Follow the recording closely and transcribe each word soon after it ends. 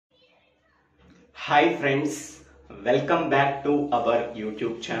Hi friends, welcome back to our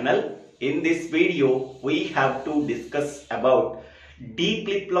YouTube channel. In this video, we have to discuss about D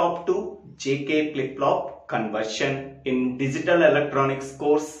flip-flop to JK flip-flop conversion in Digital Electronics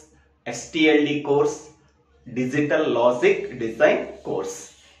course, STLD course, Digital Logic Design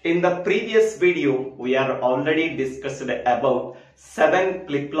course. In the previous video, we are already discussed about 7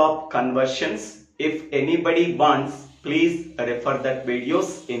 flip-flop conversions. If anybody wants, please refer that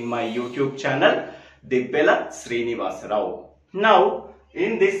videos in my YouTube channel, Dibbela Srinivasa. Now,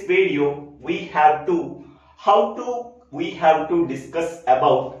 in this video, we have to discuss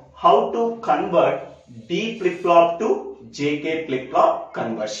about how to convert D flip-flop to JK flip-flop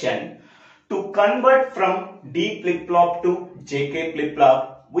conversion. To convert from D flip-flop to JK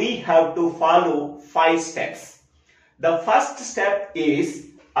flip-flop, we have to follow 5 steps. The first step is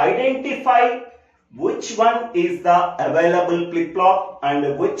identify which one is the available flip-flop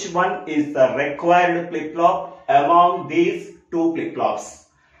and which one is the required flip-flop among these two flip-flops.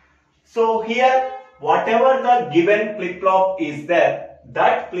 So here, whatever the given flip-flop is there,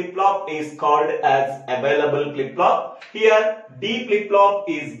 that flip-flop is called as available flip-flop. Here, D flip-flop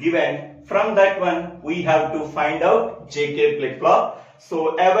is given. From that one, we have to find out JK flip-flop.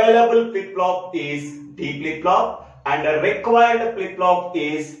 So available flip-flop is D flip-flop and the required flip-flop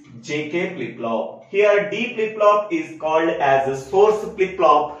is JK flip-flop. Here D flip-flop is called as a source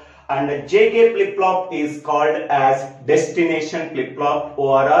flip-flop and JK flip-flop is called as destination flip-flop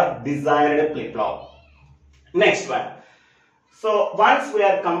or a desired flip-flop. Next one. So once we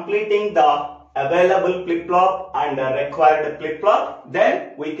are completing the available flip-flop and the required flip-flop,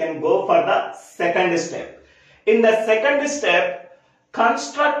 then we can go for the second step. In the second step,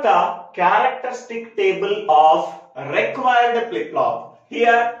 construct a characteristic table of required flip-flop.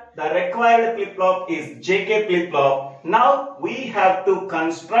 Here the required flip-flop is JK flip-flop. Now we have to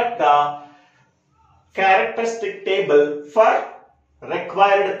construct the characteristic table for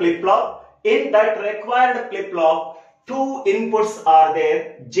required flip-flop. In that required flip-flop, 2 inputs are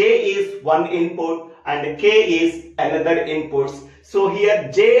there. J is one input and K is another input. So here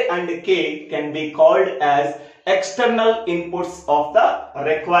J and K can be called as external inputs of the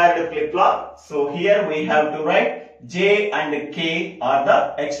required flip-flop. So here we have to write J and K are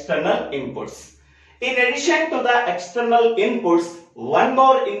the external inputs. In addition to the external inputs, one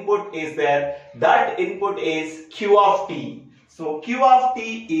more input is there. That input is Q of T. So Q of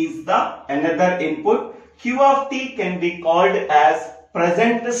T is the another input. Q of T can be called as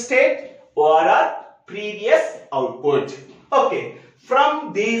present state or a previous output. Okay,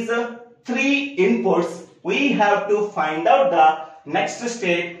 from these 3 inputs, we have to find out the next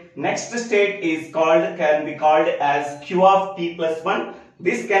state. Next state is can be called as Q of T plus 1.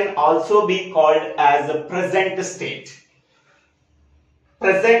 This can also be called as a present state.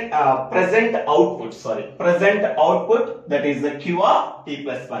 Present output, that is the Q of T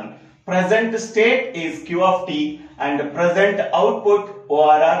plus 1. Present state is Q of T and present output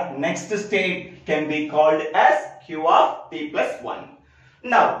or our next state can be called as Q of T plus 1.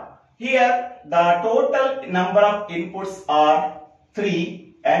 Now, here the total number of inputs are 3.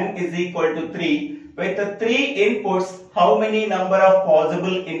 N is equal to 3. With the 3 inputs, how many number of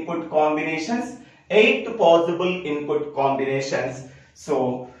possible input combinations? 8 possible input combinations.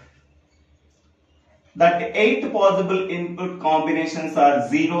 So that 8 possible input combinations are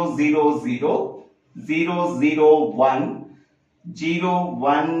 0, 0, 0, 0, 0, 1, 0,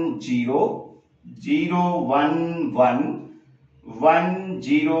 1, 0, 0, 1, 1, 1,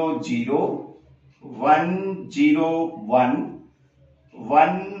 0, 0, 1, 0, 1,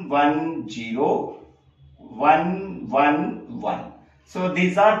 1, 1, 0, 1, 1, 1. So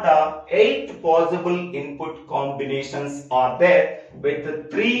these are the 8 possible input combinations are there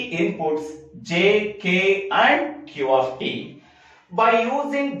with 3 inputs J, K and Q of T. By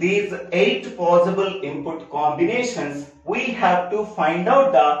using these 8 possible input combinations, we have to find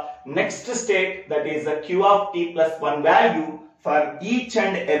out the next state, that is a Q of T plus 1 value for each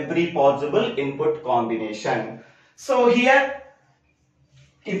and every possible input combination. So here,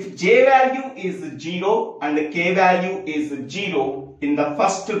 if J value is 0 and K value is 0 in the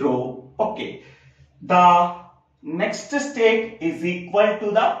first row, okay, the next state is equal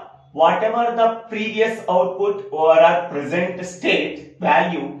to the whatever the previous output or a present state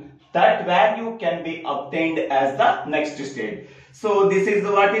value, that value can be obtained as the next state. So this is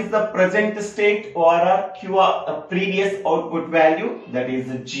what is the present state or a previous output value, that is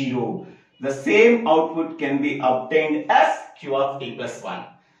 0. The same output can be obtained as Q of T plus 1.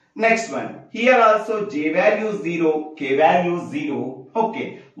 Next one, here also J value 0, K value 0.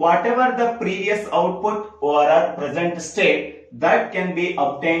 Okay, whatever the previous output or a present state, that can be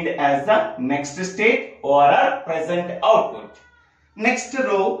obtained as the next state or a present output. Next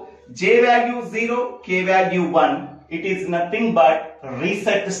row, J value 0, K value 1. It is nothing but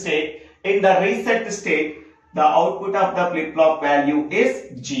reset state. In the reset state, the output of the flip-flop value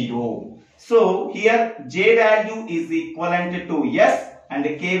is 0. So here J value is equivalent to yes and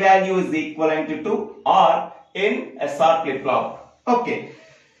K value is equivalent to R in SR flip-flop. Okay.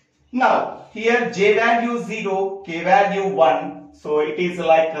 Now here J value 0, K value 1. So it is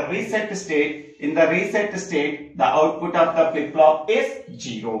like a reset state. In the reset state, the output of the flip-flop is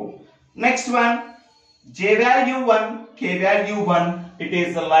 0. Next one, J value 1, K value 1. It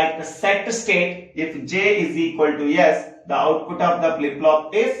is like a set state. If J is equal to yes, the output of the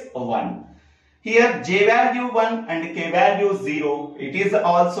flip-flop is 1. Here J value 1 and K value 0. It is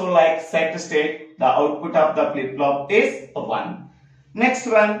also like set state. The output of the flip-flop is 1. Next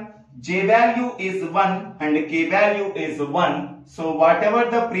one, J value is 1 and K value is 1. So whatever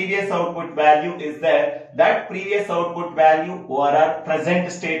the previous output value is there, that previous output value or our present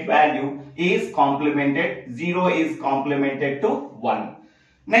state value is complemented. 0 is complemented to 1.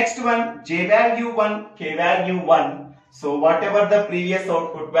 Next one, J value 1, K value 1. So whatever the previous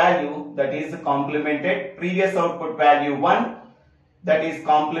output value, that is complemented. Previous output value 1, that is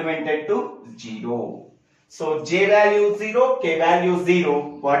complemented to 0. So J value 0, K value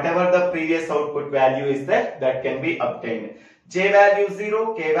 0, whatever the previous output value is there, that can be obtained. J value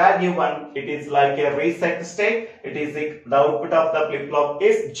 0, K value 1, it is like a reset state. It is the output of the flip-flop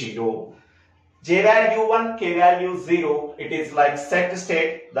is 0. J value 1, K value 0, it is like set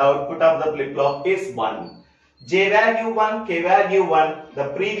state. The output of the flip-flop is 1. J value 1, K value 1, the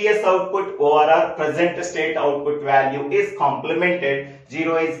previous output or our present state output value is complemented.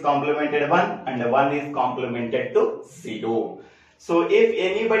 0 is complemented 1 and 1 is complemented to 0. So if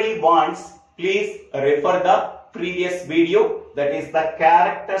anybody wants, please refer the previous video, that is the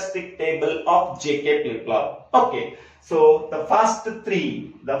characteristic table of JK flip-flop. Okay, so the first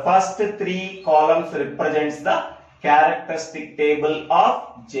three columns represents the characteristic table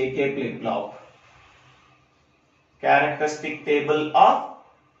of JK flip-flop. Characteristic table of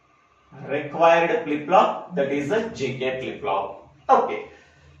required flip-flop, that is a JK flip-flop. Okay.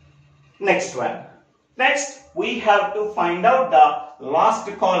 Next one. Next, we have to find out the last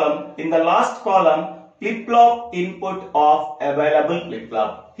column. In the last column, flip-flop input of available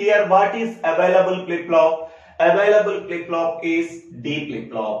flip-flop. Here, what is available flip-flop? Available flip-flop is D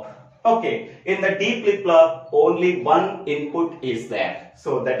flip-flop. Okay. In the D flip-flop, only one input is there.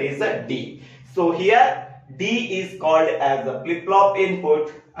 So that is a D. So here, D is called as the flip-flop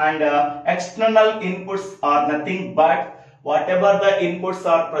input, and external inputs are nothing but whatever the inputs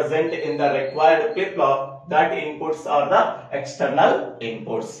are present in the required flip-flop, that inputs are the external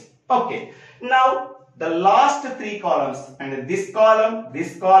inputs. Okay. Now the last three columns, and this column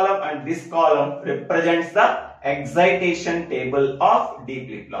and this column represents the excitation table of D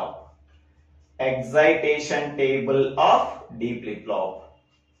flip-flop. Excitation table of D flip-flop.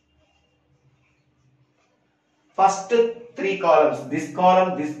 First three columns, this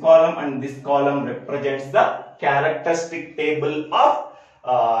column and this column represents the characteristic table of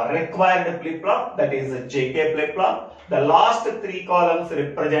required flip-flop, that is a JK flip-flop. The last three columns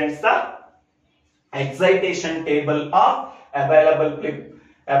represents the excitation table of available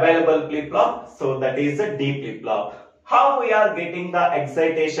flip-flop, so that is a D flip-flop. How we are getting the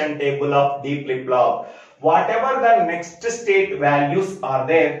excitation table of D flip-flop? Whatever the next state values are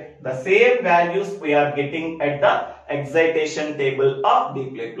there, the same values we are getting at the excitation table of D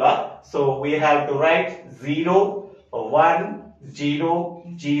flip-flop. So we have to write 0, 1, 0,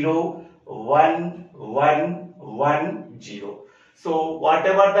 0, 1, 1, 1, 0. So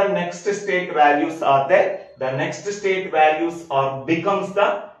whatever the next state values are there, the next state values are becomes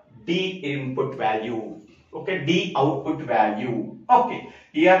the D input value. Okay, D output value. Okay,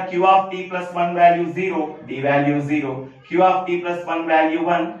 here Q of t plus 1 value 0, D value 0. Q of t plus 1 value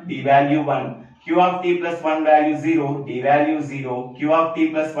 1, D value 1. Q of t plus 1 value 0, D value 0. Q of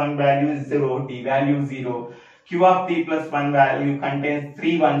t plus 1 value 0, D value 0. Q of t plus 1 value contains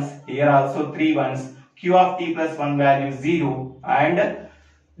 3 ones. Here also 3 ones. Q of t plus 1 value 0 and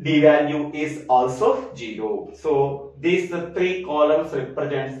D value is also 0. So these three columns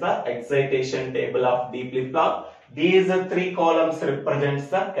represents the excitation table of D flip-flop. These three columns represents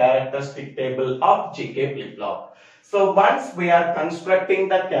the characteristic table of JK flip-flop. So once we are constructing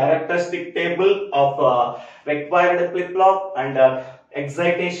the characteristic table of required flip-flop and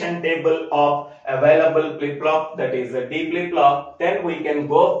excitation table of available flip-flop, that is a D flip-flop, then we can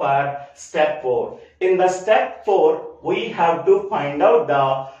go for step 4. In the step 4, we have to find out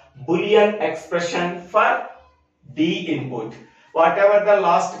the Boolean expression for D input. Whatever the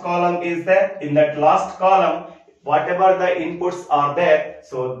last column is there, in that last column, whatever the inputs are there,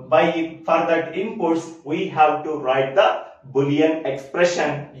 so for that inputs, we have to write the Boolean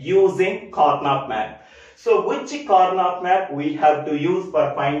expression using Karnaugh map. So which Karnaugh map we have to use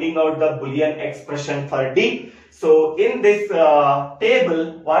for finding out the Boolean expression for D? So in this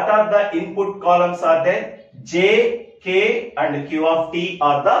table, what are the input columns are there? J, K and Q of T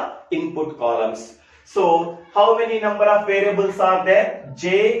are the input columns. So how many number of variables are there?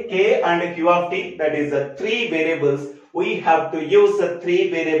 J, K and Q of T, that is the 3 variables. We have to use a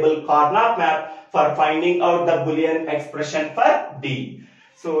 3 variable Karnaugh map for finding out the Boolean expression for D.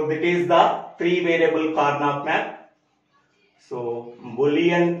 So that is the 3 variable Karnaugh map. So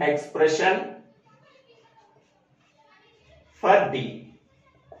Boolean expression for D.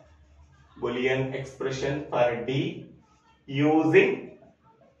 Boolean expression for D using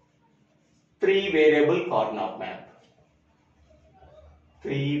 3 variable Karnaugh map.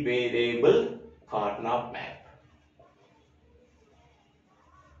 3 variable Karnaugh map.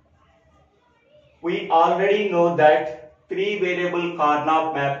 We already know that 3 variable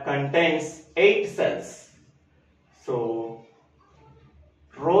Karnaugh map contains 8 cells. So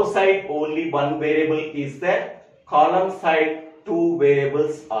row side only 1 variable is there, column side 2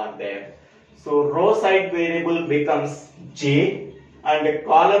 variables are there. So row side variable becomes J and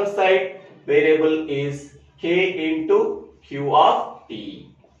column side variable is K into Q of T.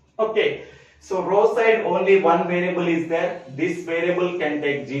 Okay. So row side only 1 variable is there. This variable can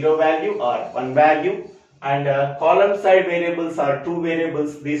take 0 value or 1 value, and column side variables are 2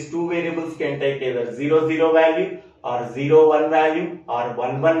 variables. These 2 variables can take either 0 0 value or 0 1 value or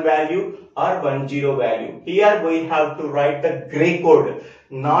 1 1 value or 1 0 value. Here we have to write the gray code,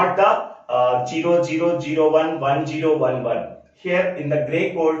 not the 0 0 0 1 1 0 1 1. Here in the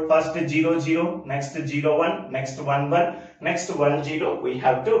gray code, first 0 0, next 0 1, next 1 1, next 1 0 we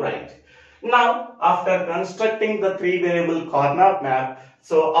have to write. Now, after constructing the 3 variable Karnaugh map,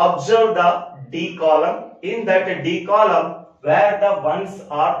 so observe the D column. In that D column, where the ones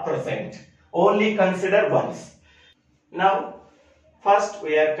are present, only consider ones. Now, first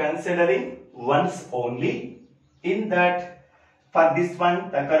we are considering ones only. In that, for this one,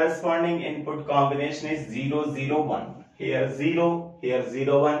 the corresponding input combination is 0 0 1. Here 0, here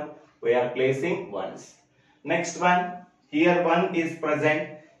 0 1. We are placing ones. Next one, here 1 is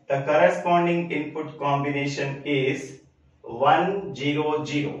present. The corresponding input combination is 1 0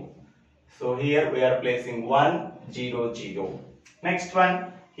 0. So here we are placing 1 0 0. Next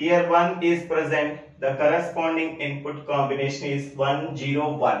one, here 1 is present. The corresponding input combination is 1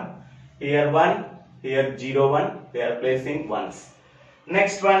 0 1. Here 1, here 0 1. We are placing ones.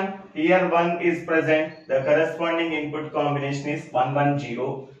 Next one, here 1 is present. The corresponding input combination is 1 1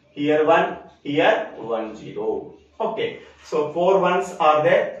 0. Here 1, here 1 0. Okay. So 4 ones are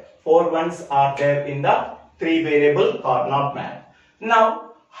there. 4 ones are there in the 3 variable Karnaugh map.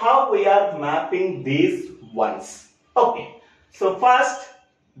 Now, how we are mapping these ones? Okay. So first,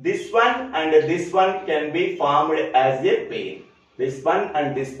 this one and this one can be formed as a pair. This one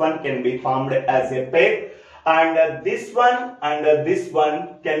and this one can be formed as a pair. And this one and this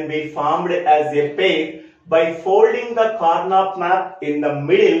one can be formed as a pair by folding the Karnaugh map in the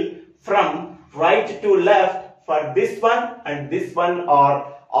middle from right to left. For this one and this one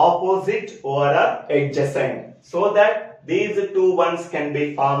are opposite or adjacent, so that these 2 ones can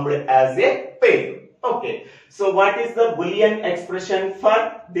be formed as a pair. Okay. So what is the Boolean expression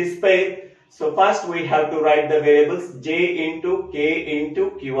for this pair? So first we have to write the variables J into K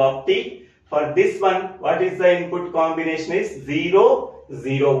into Q of T. For this one, what is the input combination is 0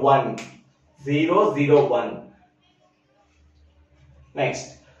 0 1. 0 0 1.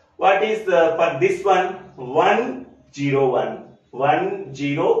 Next, what is the for this one? 1 0 1. 1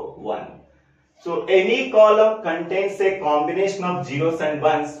 0 1. So any column contains a combination of zeros and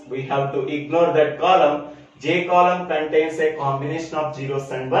ones. We have to ignore that column. J column contains a combination of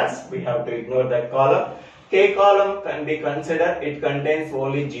zeros and ones. We have to ignore that column. K column can be considered. It contains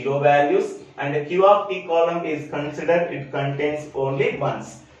only 0 values. And the Q of T column is considered. It contains only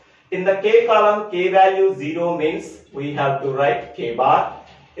ones. In the K column, K value 0 means we have to write K bar.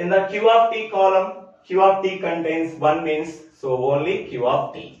 In the Q of T column, Q of T contains 1 means so only Q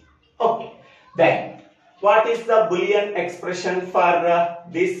of T. Okay. Then, what is the Boolean expression for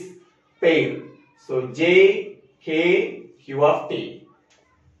this pair? So, J, K, Q of T.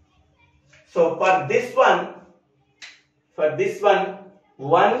 So, for this one,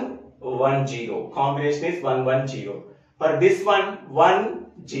 1, 1, 0. Combination is 1, 1, 0. For this one, 1,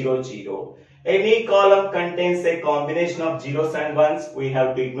 0, 0. Any column contains a combination of zeros and ones. We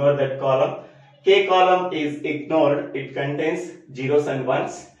have to ignore that column. K column is ignored, it contains zeros and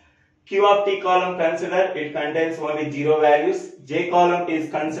ones. Q of T column consider, it contains only 0 values. J column is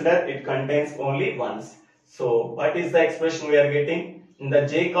considered, it contains only ones. So what is the expression we are getting? In the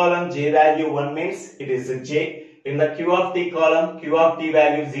J column, J value 1 means it is a J. In the Q of T column, Q of T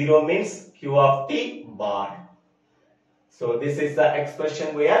value 0 means Q of T bar. So this is the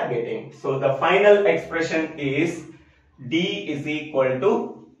expression we are getting. So the final expression is D is equal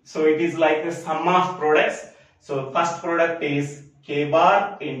to, so it is like the sum of products. So first product is K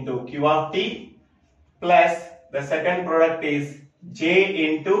bar into Q of T plus the second product is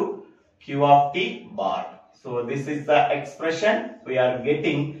J into Q of T bar. So this is the expression we are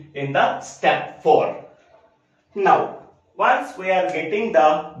getting in the step 4. Now once we are getting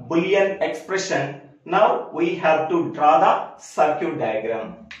the Boolean expression, now we have to draw the circuit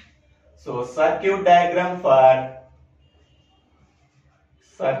diagram. So circuit diagram for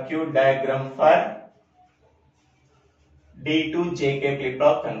D to JK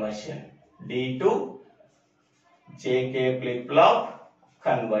flip-flop conversion. D to JK flip-flop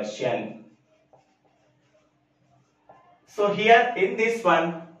conversion. So here in this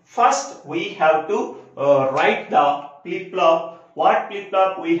one, first we have to write the flip-flop. What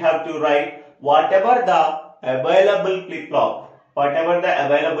flip-flop we have to write? Whatever the available flip-flop,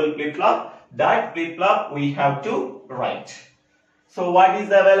 that flip-flop we have to write. So what is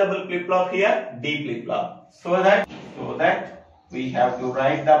the available flip-flop here? D flip-flop. So that we have to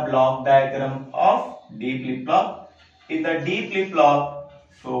write the block diagram of D flip-flop. In the D flip-flop,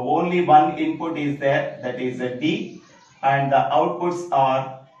 so only one input is there, that is a D, and the outputs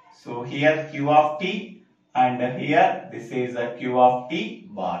are, so here Q of T and here this is a Q of T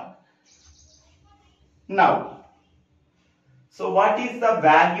bar. Now, so what is the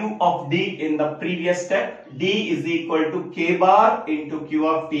value of D in the previous step? D is equal to K bar into Q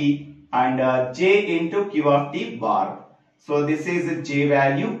of T and J into Q of T bar. So this is J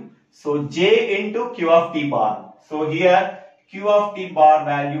value. So J into Q of T bar. So here Q of T bar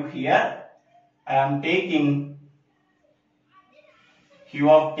value here, I am taking Q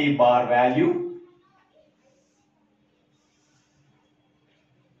of T bar value.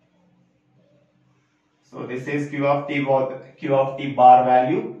 So this is Q of T bar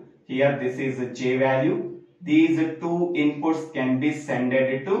value. Here this is a J value. These two inputs can be sent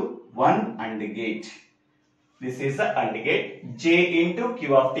to one AND gate. This is a AND gate, J into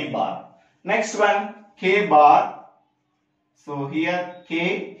Q of T bar. Next one, K bar. So here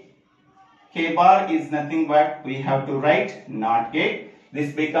K bar is nothing but we have to write NOT gate.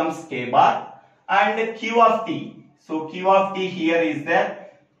 This becomes K bar. And Q of T. So Q of T here is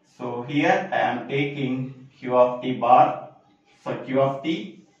there. So here I am taking Q of T bar for Q of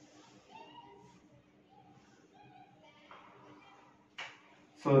T.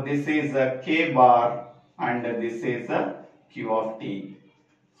 So this is a K bar and this is a Q of T.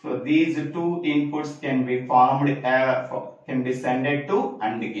 So these two inputs can be formed, can be sent to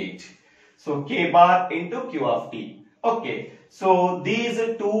AND gate. So K bar into Q of T. Okay. So these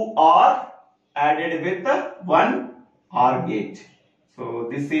two are added with one OR gate. So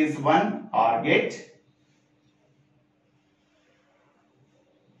this is one OR gate.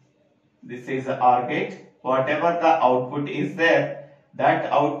 This is a OR gate. Whatever the output is there,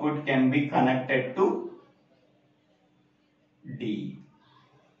 that output can be connected to D.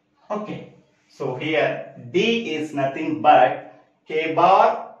 Okay. So here D is nothing but K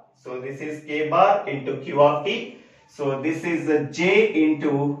bar. So this is K bar into Q of T. So this is a J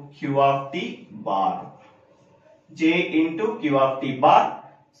into Q of T bar. J into Q of T bar.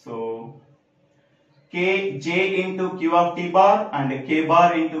 So J into Q of T bar and K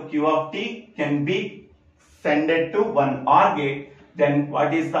bar into Q of T can be sent to one OR gate. Then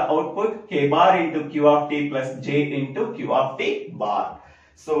what is the output? K bar into Q of T plus J into Q of T bar.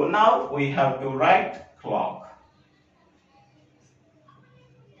 So now we have to write clock.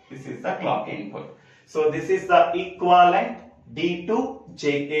 This is the clock input. So this is the equivalent D to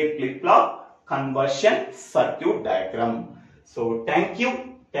JK flip-flop conversion circuit diagram. So thank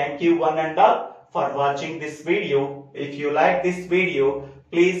you one and all for watching this video. If you like this video,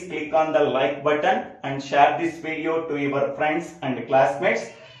 please click on the like button and share this video to your friends and classmates.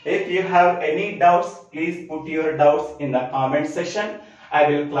 If you have any doubts, please put your doubts in the comment section. I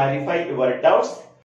will clarify your doubts.